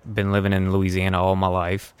 I've been living in Louisiana all my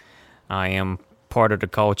life. I am part of the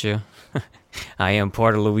culture. I am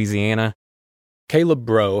part of Louisiana. Caleb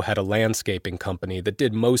Bro had a landscaping company that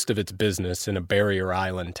did most of its business in a barrier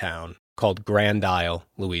island town called Grand Isle,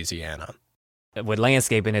 Louisiana. With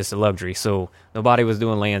landscaping, it's a luxury, so nobody was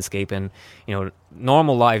doing landscaping.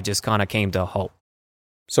 Normal life just kind of came to a halt.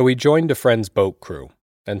 So he joined a friend's boat crew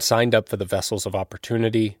and signed up for the Vessels of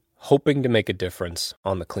Opportunity, hoping to make a difference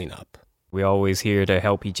on the cleanup. We're always here to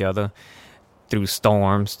help each other through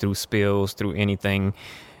storms, through spills, through anything.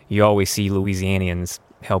 You always see Louisianians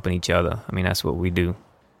helping each other. I mean, that's what we do.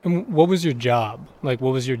 And what was your job? Like,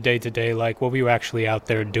 what was your day-to-day like? What were you actually out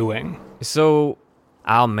there doing? So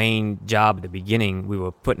our main job at the beginning, we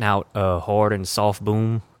were putting out a hard and soft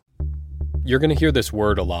boom. You're going to hear this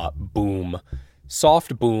word a lot, boom.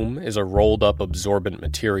 Soft boom is a rolled-up absorbent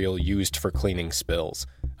material used for cleaning spills.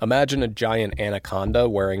 Imagine a giant anaconda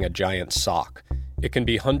wearing a giant sock. It can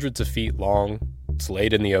be hundreds of feet long, it's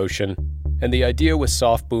laid in the ocean, and the idea with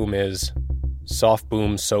soft boom is soft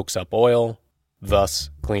boom soaks up oil, thus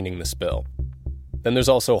cleaning the spill. Then there's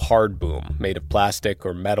also hard boom, made of plastic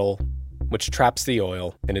or metal, which traps the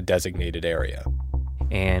oil in a designated area.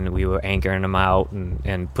 And we were anchoring them out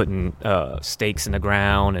and putting stakes in the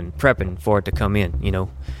ground and prepping for it to come in,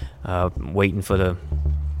 waiting for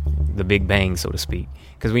the big bang, so to speak.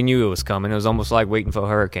 Because we knew it was coming. It was almost like waiting for a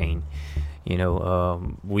hurricane.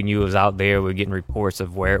 We knew it was out there. We were getting reports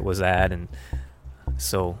of where it was at, and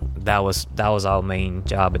so that was our main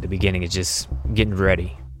job at the beginning, is just getting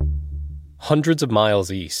ready. Hundreds of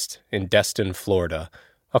miles east, in Destin, Florida,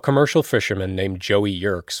 a commercial fisherman named Joey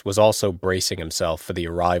Yerkes was also bracing himself for the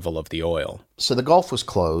arrival of the oil. So the Gulf was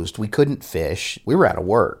closed. We couldn't fish. We were out of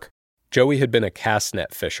work. Joey had been a cast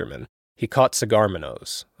net fisherman. He caught cigar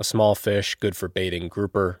minnows, a small fish good for baiting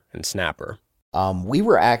grouper and snapper. We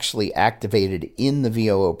were actually activated in the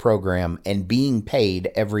VOO program and being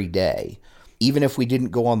paid every day. Even if we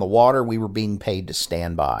didn't go on the water, we were being paid to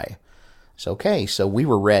stand by. So we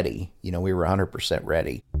were ready. We were 100%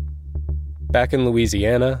 ready. Back in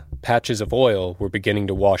Louisiana, patches of oil were beginning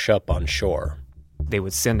to wash up on shore. They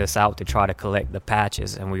would send us out to try to collect the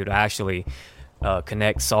patches, and we would actually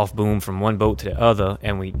connect soft boom from one boat to the other,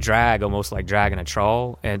 and we drag almost like dragging a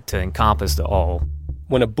trawl and to encompass the oil.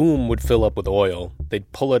 When a boom would fill up with oil,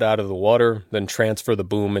 they'd pull it out of the water, then transfer the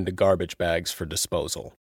boom into garbage bags for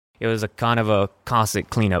disposal. It was a kind of a constant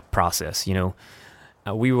cleanup process,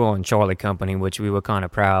 We were on Charlie Company, which we were kind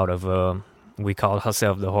of proud of. We called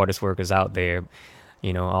ourselves the hardest workers out there,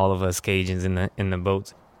 all of us Cajuns in the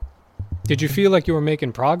boats. Did you feel like you were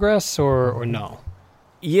making progress or no?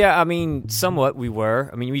 Yeah, I mean, somewhat we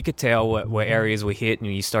were. I mean, we could tell what areas we hit,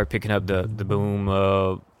 and you start picking up the boom,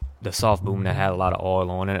 the soft boom that had a lot of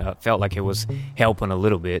oil on it. I felt like it was helping a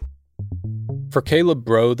little bit. For Caleb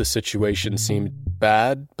Bro, the situation seemed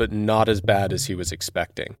bad, but not as bad as he was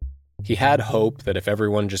expecting. He had hope that if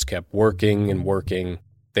everyone just kept working and working,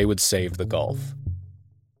 they would save the Gulf.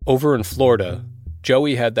 Over in Florida,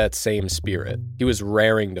 Joey had that same spirit. He was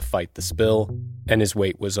raring to fight the spill, and his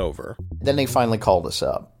wait was over. Then they finally called us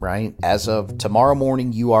up, right? As of tomorrow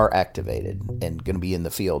morning, you are activated and going to be in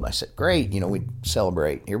the field. And I said, great, we'd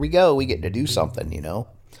celebrate. Here we go. We get to do something,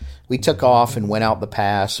 We took off and went out the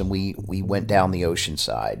pass, and we went down the ocean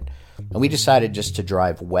side. And we decided just to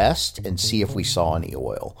drive west and see if we saw any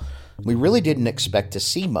oil. We really didn't expect to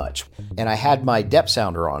see much, and I had my depth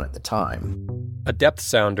sounder on at the time. A depth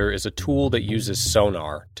sounder is a tool that uses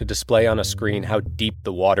sonar to display on a screen how deep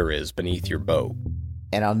the water is beneath your boat.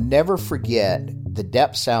 And I'll never forget, the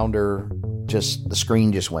depth sounder, the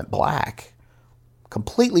screen just went black.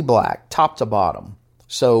 Completely black, top to bottom.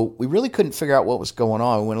 So we really couldn't figure out what was going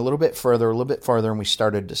on. We went a little bit further, and we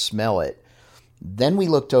started to smell it. Then we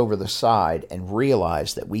looked over the side and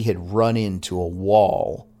realized that we had run into a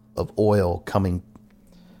wall of oil coming.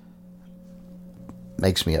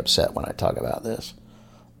 Makes me upset when I talk about this.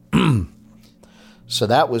 So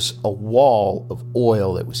that was a wall of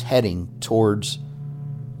oil that was heading towards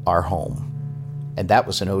our home. And that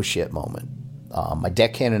was an oh shit moment. My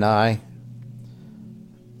deckhand and I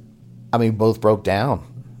both broke down.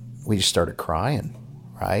 We just started crying,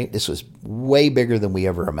 right? This was way bigger than we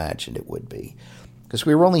ever imagined it would be. Because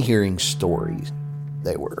we were only hearing stories.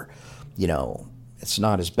 They were, it's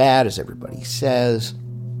not as bad as everybody says.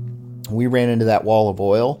 We ran into that wall of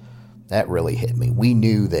oil. That really hit me. We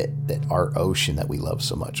knew that our ocean that we love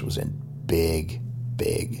so much was in big,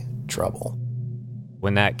 big trouble.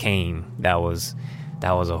 When that came, that was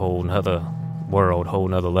a whole nother world, whole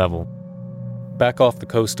nother level. Back off the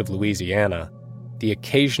coast of Louisiana, the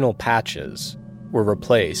occasional patches were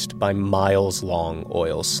replaced by miles-long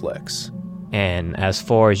oil slicks. And as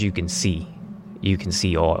far as you can see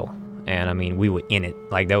oil. And I mean, we were in it.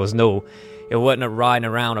 Like, it wasn't a riding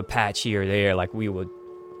around a patch here or there. Like, we were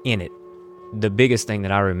in it. The biggest thing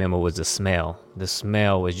that I remember was the smell. The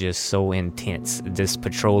smell was just so intense. This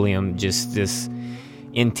petroleum, just this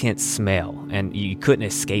intense smell, and you couldn't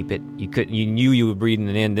escape it. You knew you were breathing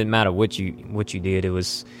it in. Didn't matter what you did.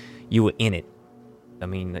 You were in it. I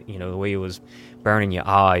mean, the way it was burning your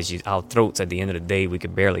eyes, our throats. At the end of the day, we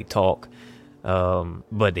could barely talk.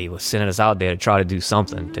 But they were sending us out there to try to do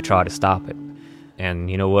something to try to stop it.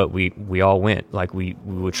 And you know what? We all went. Like, we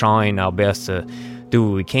were trying our best to do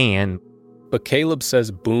what we can. But Caleb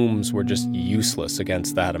says booms were just useless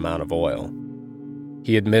against that amount of oil.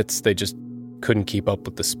 He admits they just couldn't keep up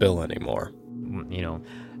with the spill anymore.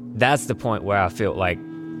 That's the point where I felt like,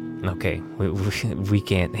 okay, we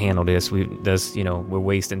can't handle this. We're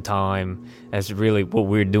wasting time. That's really what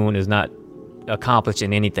we're doing, is not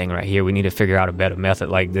accomplishing anything right here. We need to figure out a better method.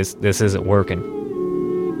 Like, this isn't working.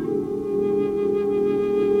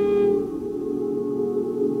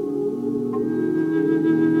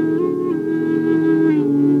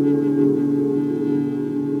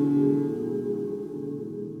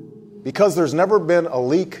 Because there's never been a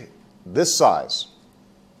leak this size,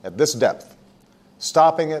 at this depth,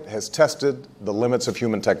 stopping it has tested the limits of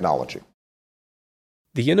human technology.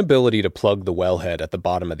 The inability to plug the wellhead at the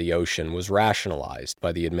bottom of the ocean was rationalized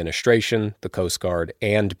by the administration, the Coast Guard,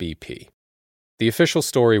 and BP. The official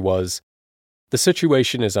story was, the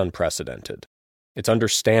situation is unprecedented. It's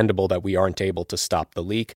understandable that we aren't able to stop the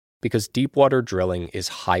leak because deepwater drilling is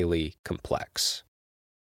highly complex.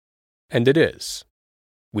 And it is.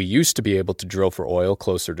 We used to be able to drill for oil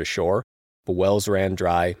closer to shore, but wells ran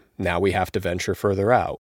dry. Now we have to venture further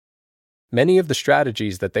out. Many of the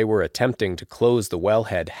strategies that they were attempting to close the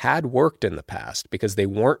wellhead had worked in the past because they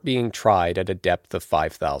weren't being tried at a depth of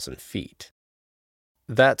 5,000 feet.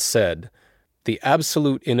 That said, the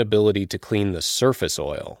absolute inability to clean the surface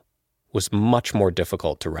oil was much more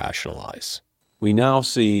difficult to rationalize. We now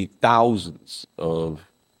see thousands of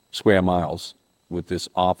square miles with this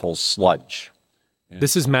awful sludge.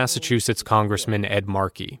 This is Massachusetts Congressman Ed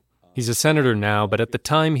Markey. He's a senator now, but at the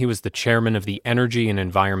time he was the chairman of the Energy and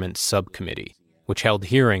Environment Subcommittee, which held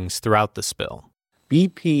hearings throughout the spill.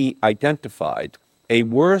 BP identified a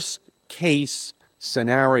worst-case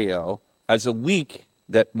scenario as a leak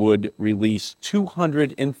that would release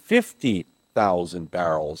 250,000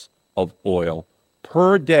 barrels of oil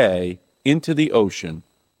per day into the ocean.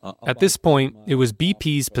 At this point, it was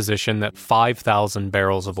BP's position that 5,000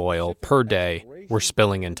 barrels of oil per day were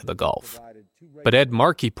spilling into the Gulf. But Ed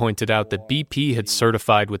Markey pointed out that BP had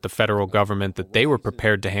certified with the federal government that they were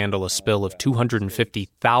prepared to handle a spill of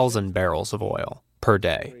 250,000 barrels of oil per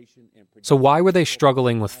day. So why were they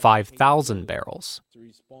struggling with 5,000 barrels?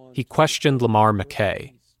 He questioned Lamar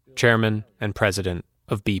McKay, chairman and president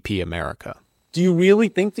of BP America. Do you really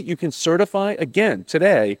think that you can certify, again,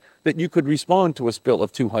 today, that you could respond to a spill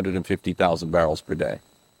of 250,000 barrels per day?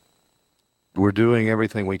 We're doing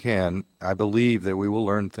everything we can. I believe that we will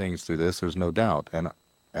learn things through this, there's no doubt. And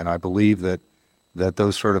I believe that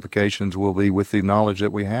those certifications will be with the knowledge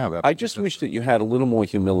that we have. I just wish that you had a little more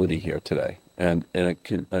humility here today and an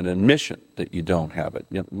admission that you don't have it.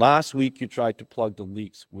 Last week you tried to plug the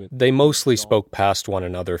leaks with... They mostly spoke past one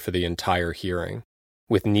another for the entire hearing,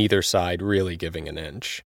 with neither side really giving an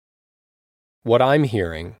inch. What I'm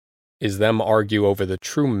hearing is them argue over the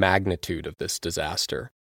true magnitude of this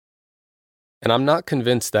disaster. And I'm not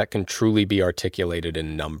convinced that can truly be articulated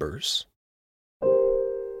in numbers.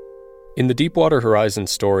 In the Deepwater Horizon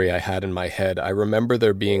story I had in my head, I remember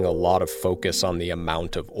there being a lot of focus on the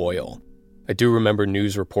amount of oil. I do remember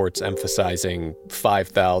news reports emphasizing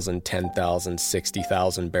 5,000, 10,000,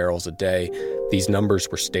 60,000 barrels a day. These numbers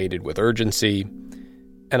were stated with urgency.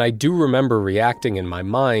 And I do remember reacting in my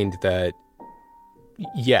mind that,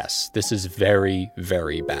 yes, this is very,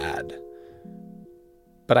 very bad.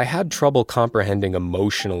 But I had trouble comprehending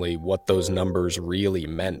emotionally what those numbers really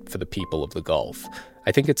meant for the people of the Gulf.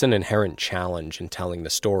 I think it's an inherent challenge in telling the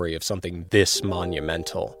story of something this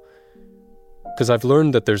monumental. Because I've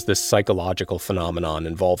learned that there's this psychological phenomenon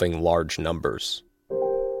involving large numbers.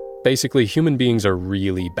 Basically, human beings are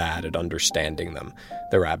really bad at understanding them.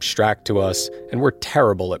 They're abstract to us, and we're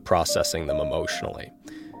terrible at processing them emotionally.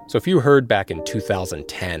 So if you heard back in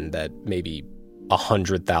 2010 that maybe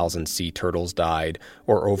 100,000 sea turtles died,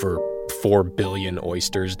 or over 4 billion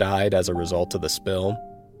oysters died as a result of the spill,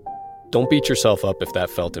 don't beat yourself up if that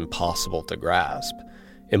felt impossible to grasp.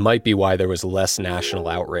 It might be why there was less national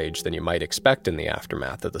outrage than you might expect in the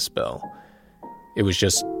aftermath of the spill. It was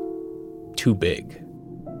just too big.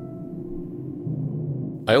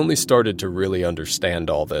 I only started to really understand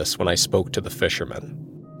all this when I spoke to the fishermen,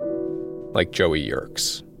 like Joey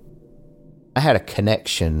Yerkes. I had a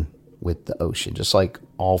connection with the ocean, just like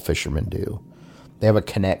all fishermen do. They have a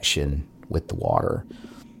connection with the water.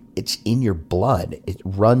 It's in your blood. It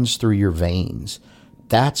runs through your veins.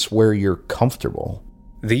 That's where you're comfortable.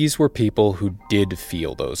 These were people who did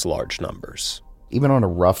feel those large numbers. Even on a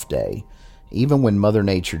rough day, even when Mother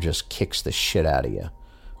Nature just kicks the shit out of you,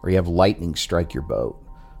 or you have lightning strike your boat,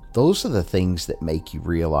 those are the things that make you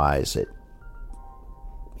realize that,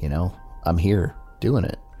 I'm here doing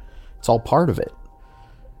it. It's all part of it.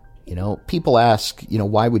 People ask,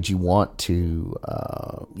 why would you want to,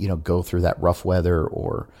 go through that rough weather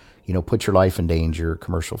or, put your life in danger,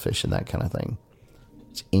 commercial fishing, that kind of thing.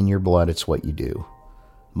 It's in your blood. It's what you do.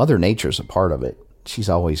 Mother Nature's a part of it. She's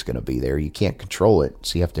always going to be there. You can't control it,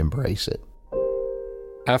 so you have to embrace it.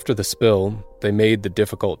 After the spill, they made the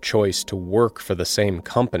difficult choice to work for the same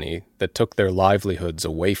company that took their livelihoods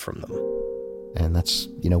away from them. And that's,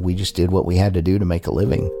 we just did what we had to do to make a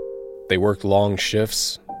living. They worked long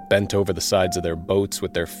shifts, bent over the sides of their boats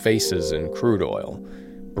with their faces in crude oil,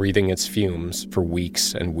 breathing its fumes for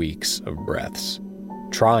weeks and weeks of breaths,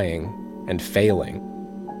 trying and failing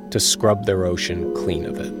to scrub their ocean clean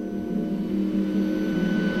of it.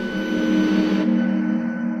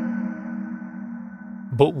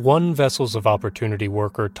 But one Vessels of Opportunity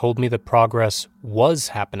worker told me that progress was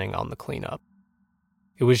happening on the cleanup.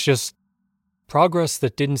 It was just progress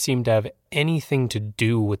that didn't seem to have anything to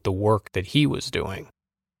do with the work that he was doing.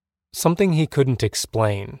 Something he couldn't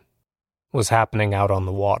explain was happening out on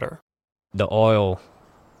the water. The oil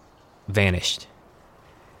vanished.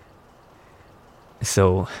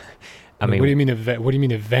 So, What do you mean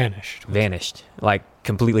it vanished? Vanished, like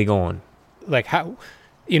completely gone. Like how?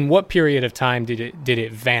 In what period of time did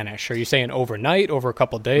it vanish? Are you saying overnight, over a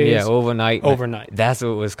couple days? Yeah, overnight. Overnight. That's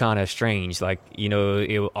what was kind of strange. Like,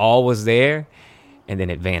 it all was there, and then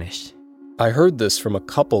it vanished. I heard this from a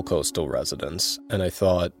couple coastal residents, and I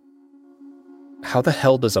thought, how the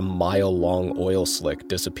hell does a mile-long oil slick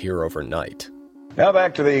disappear overnight? Now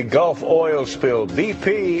back to the Gulf oil spill.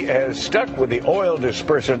 BP has stuck with the oil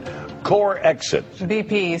dispersant Core Exit.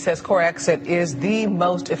 BP says Core Exit is the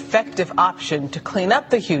most effective option to clean up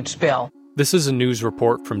the huge spill. This is a news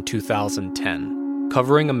report from 2010,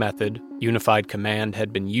 covering a method Unified Command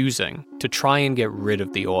had been using to try and get rid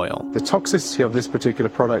of the oil. The toxicity of this particular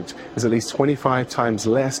product is at least 25 times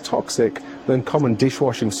less toxic than common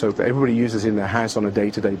dishwashing soap that everybody uses in their house on a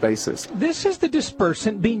day-to-day basis. This is the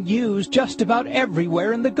dispersant being used just about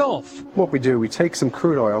everywhere in the Gulf. What we do, we take some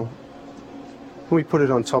crude oil and we put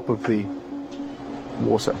it on top of the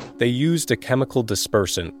water. They used a chemical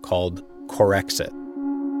dispersant called Corexit.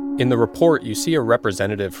 In the report, you see a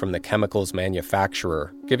representative from the chemicals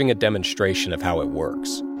manufacturer giving a demonstration of how it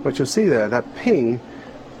works. What you'll see there, that ping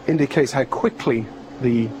indicates how quickly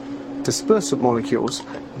the dispersant molecules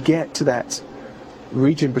get to that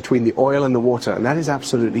region between the oil and the water, and that is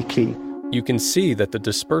absolutely key. You can see that the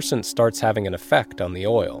dispersant starts having an effect on the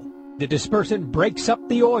oil. The dispersant breaks up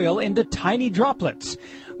the oil into tiny droplets,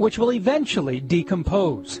 which will eventually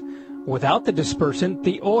decompose. Without the dispersant,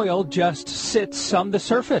 the oil just sits on the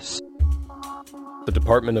surface. The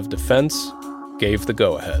Department of Defense gave the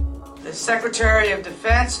go-ahead. The Secretary of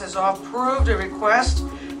Defense has approved a request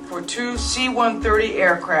for 2 C-130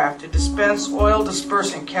 aircraft to dispense oil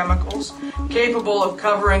dispersant chemicals capable of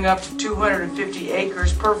covering up to 250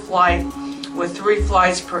 acres per flight with 3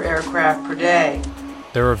 flights per aircraft per day.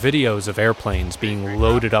 There are videos of airplanes being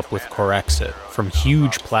loaded up with Corexit from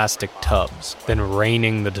huge plastic tubs, then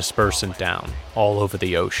raining the dispersant down all over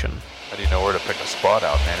the ocean. How do you know where to pick a spot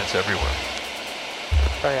out, man? It's everywhere.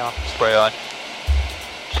 Spray on. Spray on.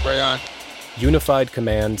 Spray on. Unified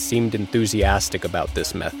Command seemed enthusiastic about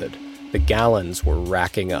this method. The gallons were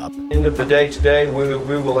racking up. End of the day today, we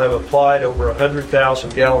will have applied over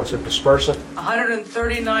 100,000 gallons of dispersant.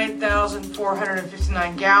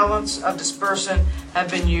 139,459 gallons of dispersant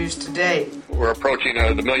have been used to date. We're approaching the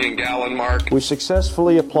 1 million gallon mark. We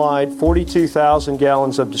successfully applied 42,000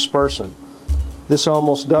 gallons of dispersant. This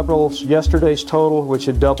almost doubles yesterday's total, which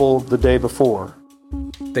had doubled the day before.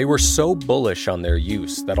 They were so bullish on their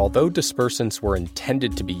use that although dispersants were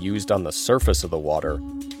intended to be used on the surface of the water,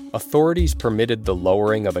 authorities permitted the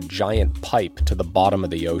lowering of a giant pipe to the bottom of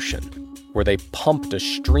the ocean, where they pumped a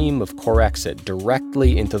stream of Corexit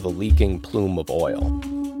directly into the leaking plume of oil.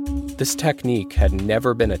 This technique had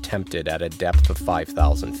never been attempted at a depth of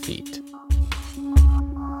 5,000 feet.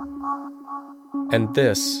 And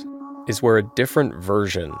this is where a different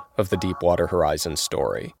version of the Deepwater Horizon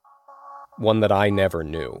story, one that I never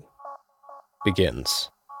knew, begins.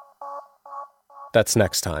 That's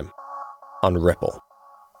next time on Ripple.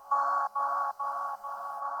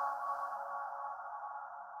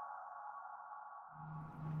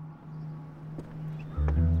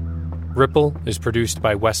 Ripple is produced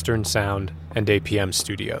by Western Sound and APM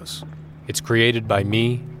Studios. It's created by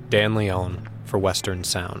me, Dan Leone, for Western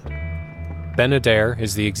Sound. Ben Adair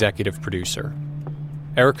is the executive producer.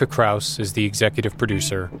 Erica Krause is the executive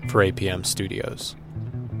producer for APM Studios.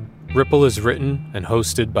 Ripple is written and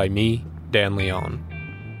hosted by me, Dan Leone.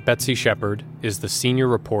 Betsy Shepard is the senior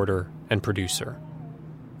reporter and producer.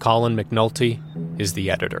 Colin McNulty is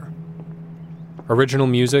the editor. Original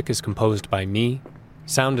music is composed by me,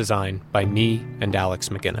 sound design by me and Alex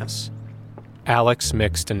McGinnis. Alex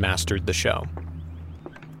mixed and mastered the show.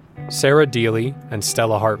 Sarah Deely and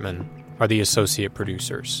Stella Hartman are the associate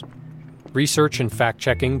producers. Research and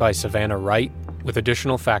fact-checking by Savannah Wright, with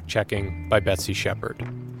additional fact-checking by Betsy Shepard.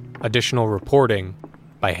 Additional reporting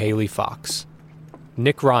by Haley Fox.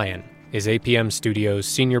 Nick Ryan is APM Studios'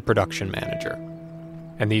 senior production manager.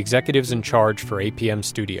 And the executives in charge for APM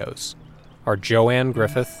Studios are Joanne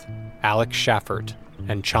Griffith, Alex Schaffert,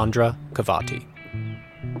 and Chandra Kavati.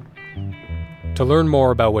 To learn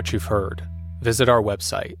more about what you've heard, visit our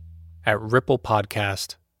website at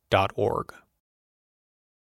ripplepodcast.org.